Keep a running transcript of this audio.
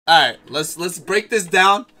Alright, let's break this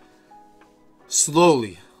down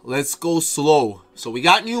slowly. Let's go slow. So we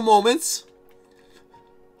got new moments,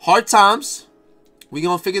 hard times. We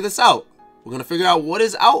gonna figure this out. We're gonna figure out what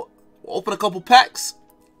is out. We'll open a couple packs.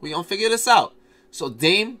 We gonna figure this out. So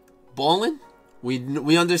Dame, Ballin.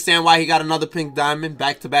 We understand why he got another pink diamond,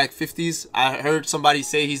 back-to-back 50s. I heard somebody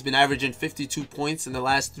say he's been averaging 52 points in the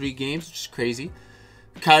last 3 games, which is crazy.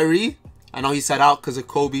 Kyrie, I know he sat out because of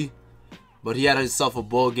Kobe, but he had himself a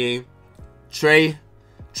ball game. Trae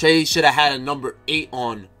should have had a number 8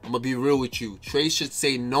 on. I'm going to be real with you. Trae should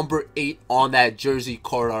say number 8 on that jersey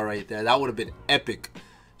card right there. That would have been epic.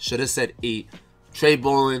 Should have said 8. Trae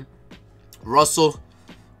Ballin. Russell.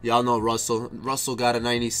 Y'all know Russell. Russell got a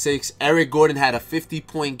 96. Eric Gordon had a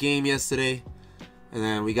 50-point game yesterday. And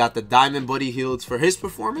then we got the Diamond Buddy Hield for his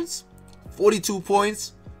performance. 42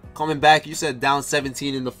 points. Coming back, you said down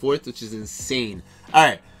 17 in the 4th, which is insane.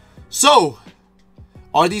 Alright. So,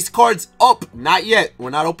 are these cards up? Not yet. We're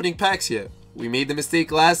not opening packs yet. We made the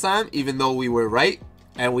mistake last time, even though we were right.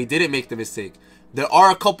 And we didn't make the mistake. There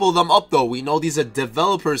are a couple of them up, though. We know these are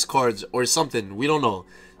developers cards or something. We don't know.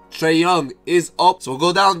 Trae Young is up. So we'll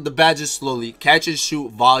go down the badges slowly. Catch and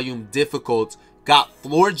shoot, volume, difficult. Got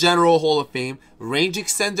floor general, Hall of Fame. Range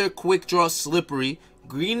extender, quick draw, slippery.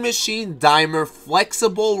 Green machine, dimer,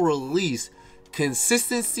 flexible release.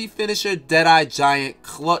 Consistency finisher, deadeye, giant,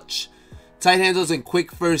 clutch. Tight handles and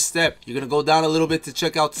quick first step. You're going to go down a little bit to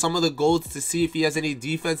check out some of the golds to see if he has any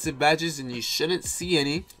defensive badges. And you shouldn't see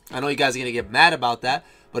any. I know you guys are going to get mad about that.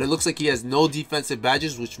 But it looks like he has no defensive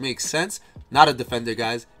badges, which makes sense. Not a defender,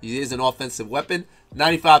 guys. He is an offensive weapon.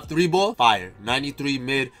 95 3-ball, fire. 93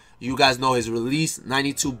 mid. You guys know his release.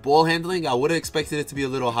 92 ball handling. I would have expected it to be a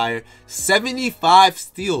little higher. 75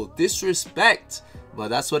 steal. Disrespect. But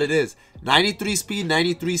that's what it is. 93 speed,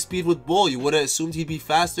 93 speed with ball. You would have assumed he'd be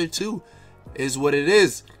faster too. Is what it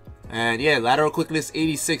is. And yeah, lateral quickness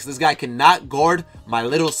 86. This guy cannot guard my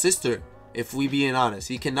little sister, if we being honest.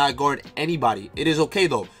 He cannot guard anybody. It is okay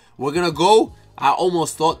though. We're going to go. I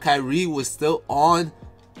almost thought Kyrie was still on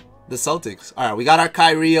the Celtics. Alright, we got our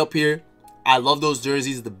Kyrie up here. I love those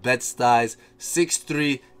jerseys. The Bed-Stuys.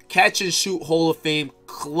 6'3". Catch and shoot, Hall of Fame.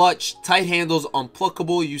 Clutch. Tight handles,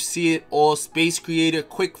 unpluckable. You see it all. Space creator.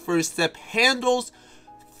 Quick first step. Handles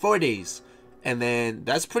for days. And then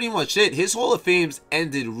that's pretty much it. His Hall of Fames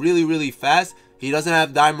ended really, really fast. He doesn't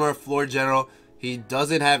have dimer or floor general. He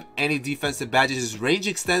doesn't have any defensive badges. His range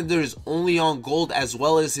extender is only on gold, as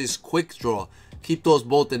well as his quick draw. Keep those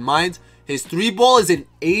both in mind. His 3-ball is an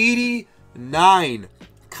 89.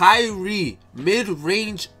 Kyrie,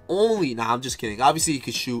 mid-range only. Nah, I'm just kidding. Obviously, he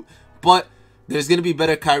can shoot, but there's going to be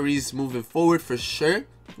better Kyries moving forward for sure.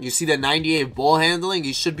 You see that 98 ball handling.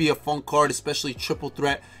 He should be a fun card, especially triple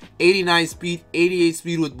threat. 89 speed, 88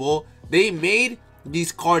 speed with ball. They made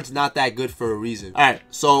these cards not that good for a reason. Alright,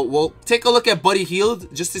 so we'll take a look at Buddy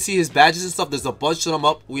Hield just to see his badges and stuff. There's a bunch of them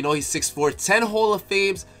up. We know he's 6'4", 10 Hall of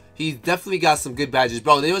Fames. He definitely got some good badges.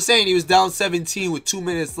 Bro, they were saying he was down 17 with 2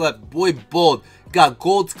 minutes left. Boy, bold. Got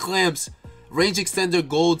gold clamps, range extender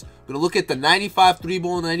gold. We're gonna look at the 95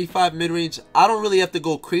 3-ball, 95 mid-range. I don't really have to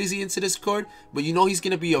go crazy into this card, but you know he's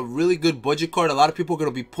gonna be a really good budget card. A lot of people are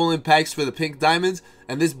gonna be pulling packs for the pink diamonds,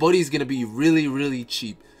 and this Buddy is gonna be really, really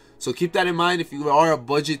cheap. So keep that in mind if you are a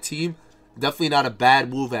budget team. Definitely not a bad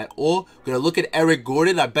move at all. We're gonna look at Eric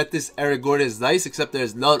Gordon. I bet this Eric Gordon is nice, except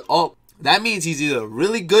there's none up. That means he's either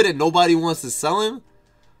really good and nobody wants to sell him,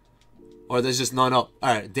 or there's just none up.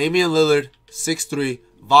 Alright, Damian Lillard, 6'3",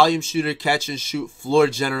 volume shooter, catch and shoot, floor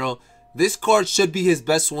general. This card should be his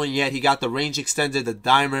best one yet. He got the range extender, the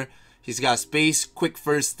dimer. He's got space, quick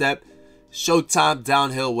first step, showtime,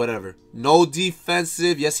 downhill, whatever. No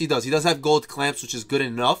defensive. Yes, he does. He does have gold clamps, which is good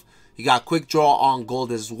enough. He got quick draw on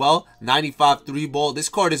gold as well. 95 3-ball. This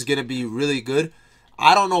card is going to be really good.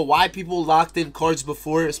 I don't know why people locked in cards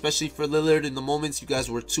before, especially for Lillard. In the moments you guys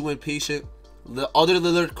were too impatient. The other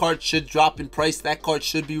Lillard card should drop in price. That card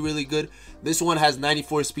should be really good. This one has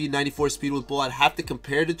 94 speed with ball. I'd have to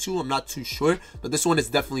compare the two. I'm not too sure, but this one is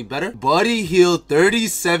definitely better. Buddy Hield,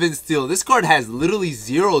 37 steal. This card has literally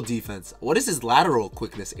 0 defense. What is his lateral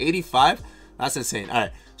quickness? 85? That's insane. All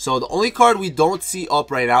right, so the only card we don't see up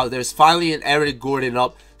right now, there's finally an Eric Gordon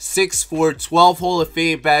up. 6'4", 12 Hall of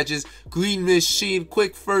Fame badges, green machine,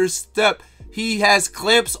 quick first step. He has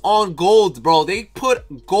clamps on gold, bro. They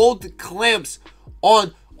put gold clamps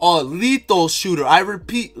on a lethal shooter. I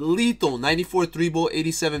repeat, lethal. 94 3-ball,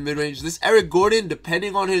 87 mid-range. This Eric Gordon,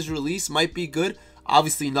 depending on his release, might be good.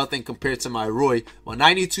 Obviously nothing compared to my Roy, but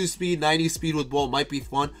 92 speed, 90 speed with ball might be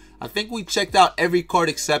fun. I think we checked out every card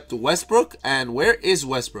except Westbrook. And where is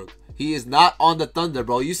Westbrook? He is not on the Thunder,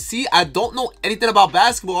 bro. You see, I don't know anything about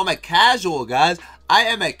basketball. I'm a casual, guys. I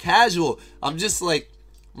am a casual. I'm just like,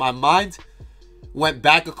 my mind went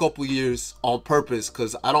back a couple years on purpose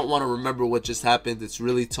because I don't want to remember what just happened. It's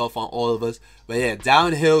really tough on all of us. But yeah,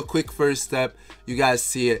 downhill, quick first step. You guys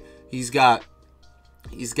see it. He's got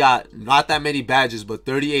not that many badges, but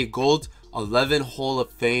 38 gold, 11 Hall of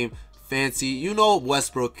Fame. Fancy. You know,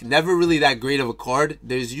 Westbrook, never really that great of a card.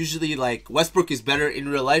 There's usually like, Westbrook is better in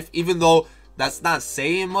real life, even though that's not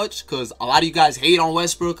saying much because a lot of you guys hate on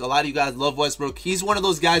Westbrook. A lot of you guys love Westbrook. He's one of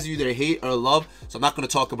those guys you either hate or love, so I'm not going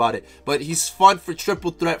to talk about it. But he's fun for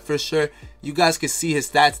triple threat for sure. You guys can see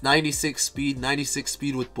his stats, 96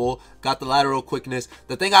 speed with ball. Got the lateral quickness.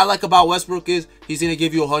 The thing I like about Westbrook is he's going to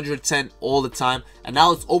give you 110 all the time. And now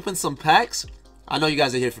let's open some packs. I know you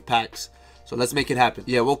guys are here for packs, so let's make it happen.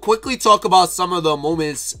 Yeah, we'll quickly talk about some of the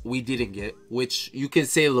moments we didn't get, which you can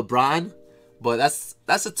say LeBron, but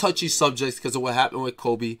that's a touchy subject because of what happened with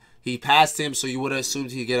Kobe. He passed him, so you would have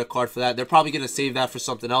assumed he'd get a card for that. They're probably going to save that for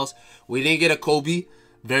something else. We didn't get a Kobe.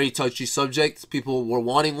 Very touchy subject. People were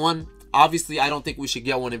wanting one. Obviously, I don't think we should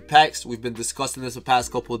get one in packs. We've been discussing this the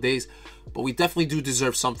past couple of days. But we definitely do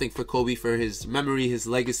deserve something for Kobe, for his memory, his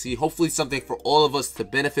legacy. Hopefully something for all of us to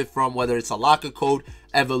benefit from, whether it's a locker code,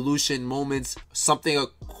 evolution moments, something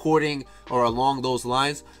according or along those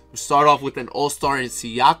lines. We'll start off with an all-star in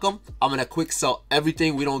Siakam. I'm going to quick sell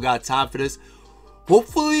everything. We don't got time for this.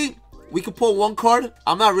 Hopefully, we can pull one card.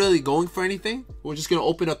 I'm not really going for anything. We're just going to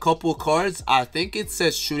open a couple cards. I think it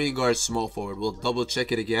says shooting guard, small forward. We'll double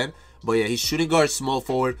check it again. But yeah, he's shooting guard, small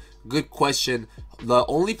forward. Good question. The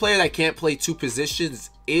only player that can't play two positions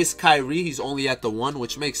is Kyrie. He's only at the one,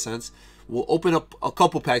 which makes sense. We'll open up a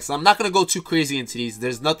couple packs. I'm not going to go too crazy into these.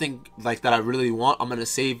 There's nothing like that I really want. I'm going to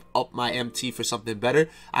save up my MT for something better.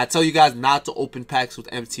 I tell you guys not to open packs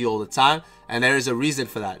with MT all the time, and there is a reason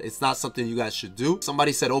for that. It's not something you guys should do.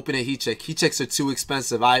 Somebody said open a heat check. Heat checks are too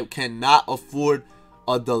expensive. I cannot afford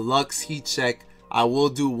a deluxe heat check. I will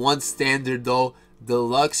do one standard though.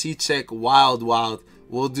 Deluxe heat check, wild.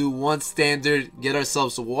 We'll do one standard, get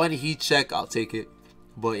ourselves one heat check. I'll take it.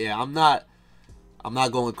 But yeah, I'm not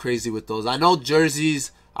going crazy with those. I know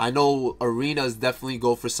jerseys, I know arenas definitely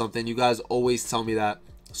go for something. You guys always tell me that,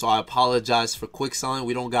 so I apologize for quick selling.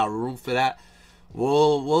 We don't got room for that.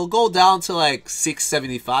 We'll go down to like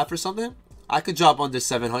 675 or something. I could drop under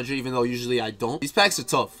 700, even though usually I don't. These packs are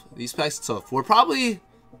tough. These packs are tough. We're probably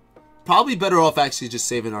better off actually just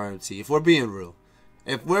saving our MT, if we're being real.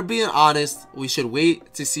 If we're being honest, we should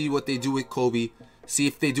wait to see what they do with Kobe, see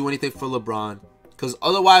if they do anything for LeBron, because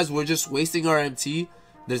otherwise we're just wasting our MT.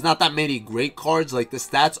 There's not that many great cards. Like, the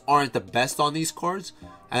stats aren't the best on these cards,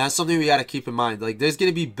 and that's something we got to keep in mind. Like, there's going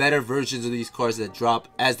to be better versions of these cards that drop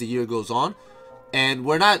as the year goes on, and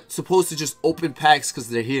we're not supposed to just open packs because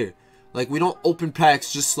they're here. Like, we don't open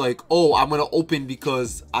packs just like, oh, I'm going to open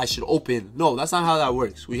because I should open. No, that's not how that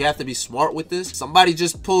works. We have to be smart with this. Somebody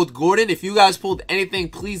just pulled Gordon. If you guys pulled anything,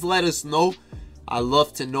 please let us know. I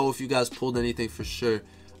love to know if you guys pulled anything for sure.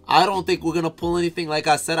 I don't think we're going to pull anything. Like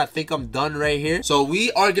I said, I think I'm done right here. So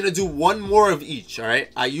we are going to do one more of each, all right?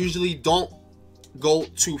 I usually don't go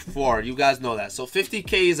too far. You guys know that. So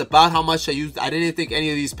 50K is about how much I used. I didn't think any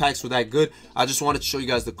of these packs were that good. I just wanted to show you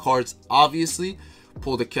guys the cards, obviously.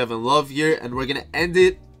 Pull the Kevin Love here, and we're gonna end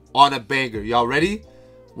it on a banger. Y'all ready?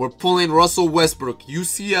 We're pulling Russell Westbrook,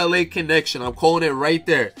 UCLA connection. I'm calling it right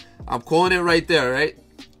there. I'm calling it right there, right?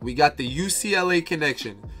 We got the UCLA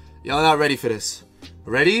connection. Y'all not ready for this?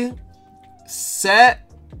 Ready, set,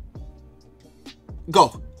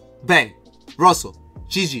 go. Bang. Russell,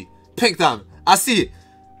 GG, pink diamond. I see it.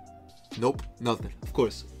 Nope, nothing. Of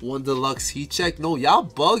course, one deluxe heat check. No, y'all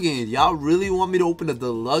bugging. Y'all really want me to open a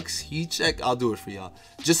deluxe heat check? I'll do it for y'all,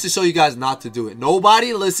 just to show you guys not to do it.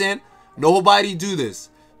 Nobody listen. Nobody do this.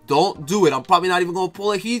 Don't do it. I'm probably not even gonna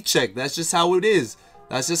pull a heat check. That's just how it is.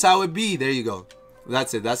 That's just how it be. There you go.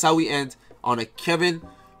 That's it. That's how we end on a Kevin.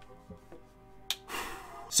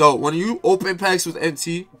 So when you open packs with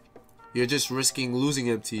MT, you're just risking losing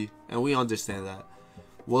MT, and we understand that.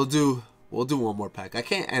 We'll do one more pack. I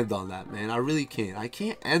can't end on that, man. I really can't. I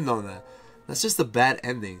can't end on that. That's just a bad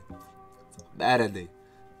ending. Bad ending.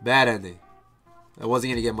 Bad ending. That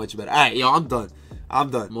wasn't gonna get much better. Alright, yo, I'm done. I'm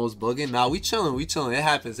done. Mosballin. Nah, we chilling. We chilling. It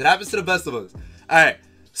happens. It happens to the best of us. Alright.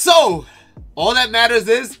 So, all that matters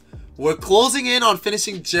is we're closing in on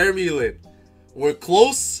finishing Jeremy Lin. We're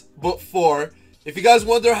close, but far. If you guys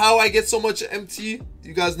wonder how I get so much MT,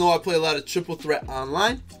 you guys know I play a lot of triple threat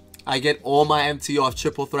online. I get all my MT off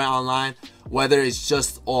triple threat online, whether it's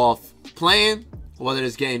just off playing, whether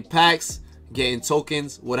it's getting packs, getting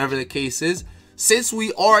tokens, whatever the case is. Since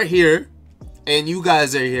we are here and you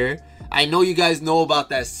guys are here, I know you guys know about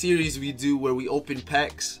that series we do where we open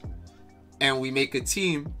packs and we make a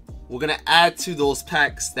team. We're going to add to those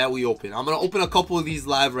packs that we open. I'm going to open a couple of these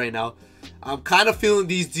live right now. I'm kind of feeling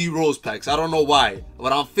these D-Rose packs. I don't know why,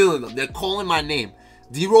 but I'm feeling them. They're calling my name.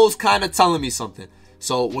 D-Rose kind of telling me something.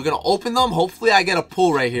 So we're going to open them. Hopefully I get a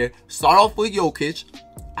pull right here. Start off with Jokic.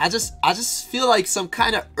 I just feel like some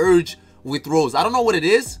kind of urge with Rose. I don't know what it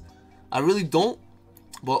is. I really don't.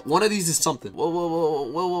 But one of these is something.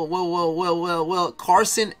 Well.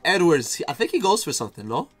 Carson Edwards. I think he goes for something,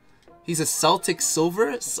 no? He's a Celtic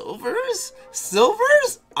silver.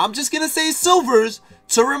 Silvers? I'm just going to say silvers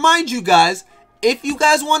to remind you guys, if you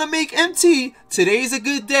guys want to make MT, today's a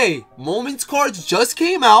good day. Moments cards just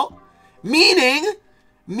came out. Meaning,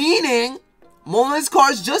 Moments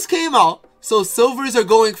cards just came out. So silvers are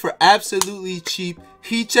going for absolutely cheap.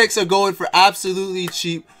 Heat checks are going for absolutely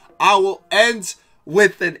cheap. I will end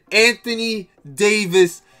with an Anthony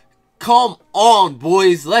Davis. Come on,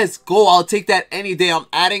 boys. Let's go. I'll take that any day. I'm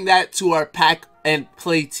adding that to our pack and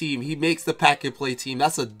play team. He makes the pack and play team.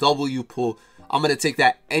 That's a W pull. I'm going to take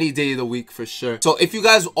that any day of the week for sure. So if you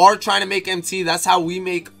guys are trying to make MT, that's how we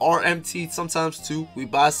make our MT sometimes too. We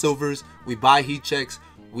buy silvers. We buy heat checks.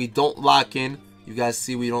 We don't lock in. You guys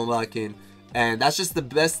see we don't lock in. And that's just the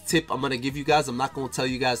best tip I'm going to give you guys. I'm not going to tell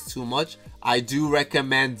you guys too much. I do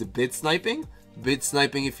recommend bid sniping. Bid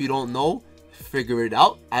sniping, if you don't know, figure it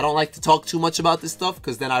out. I don't like to talk too much about this stuff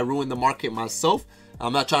because then I ruin the market myself.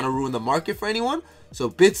 I'm not trying to ruin the market for anyone. So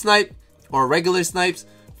bid snipe or regular snipes,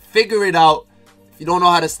 figure it out. If you don't know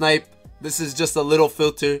how to snipe, this is just a little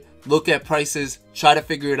filter. Look at prices, try to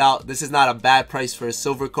figure it out. This is not a bad price for a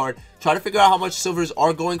silver card. Try to figure out how much silvers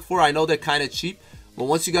are going for. I know they're kind of cheap, but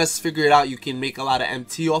once you guys figure it out, you can make a lot of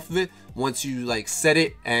MT off of it. Once you like set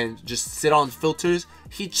it and just sit on filters.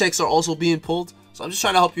 Heat checks are also being pulled. So I'm just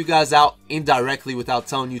trying to help you guys out indirectly without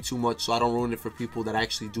telling you too much, so I don't ruin it for people that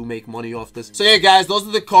actually do make money off this. So yeah, guys, those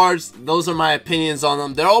are the cards. Those are my opinions on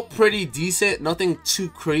them. They're all pretty decent. Nothing too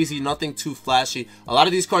crazy, nothing too flashy. A lot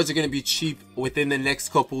of these cards are going to be cheap within the next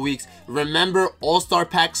couple weeks. Remember, all-star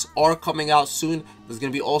packs are coming out soon. There's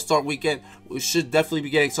going to be all-star weekend. We should definitely be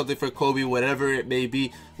getting something for Kobe, whatever it may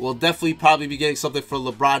be. We'll definitely probably be getting something for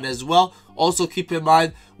LeBron as well. Also, keep in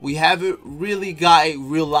mind, we haven't really got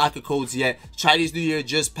real locker codes yet. Chinese New Year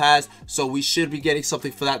just passed, so we should be getting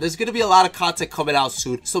something for that. There's going to be a lot of content coming out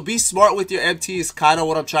soon. So be smart with your MT is kind of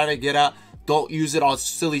what I'm trying to get at. Don't use it on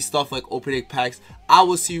silly stuff like opening packs. I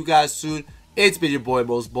will see you guys soon. It's been your boy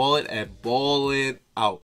Mosballin, and Ballin out.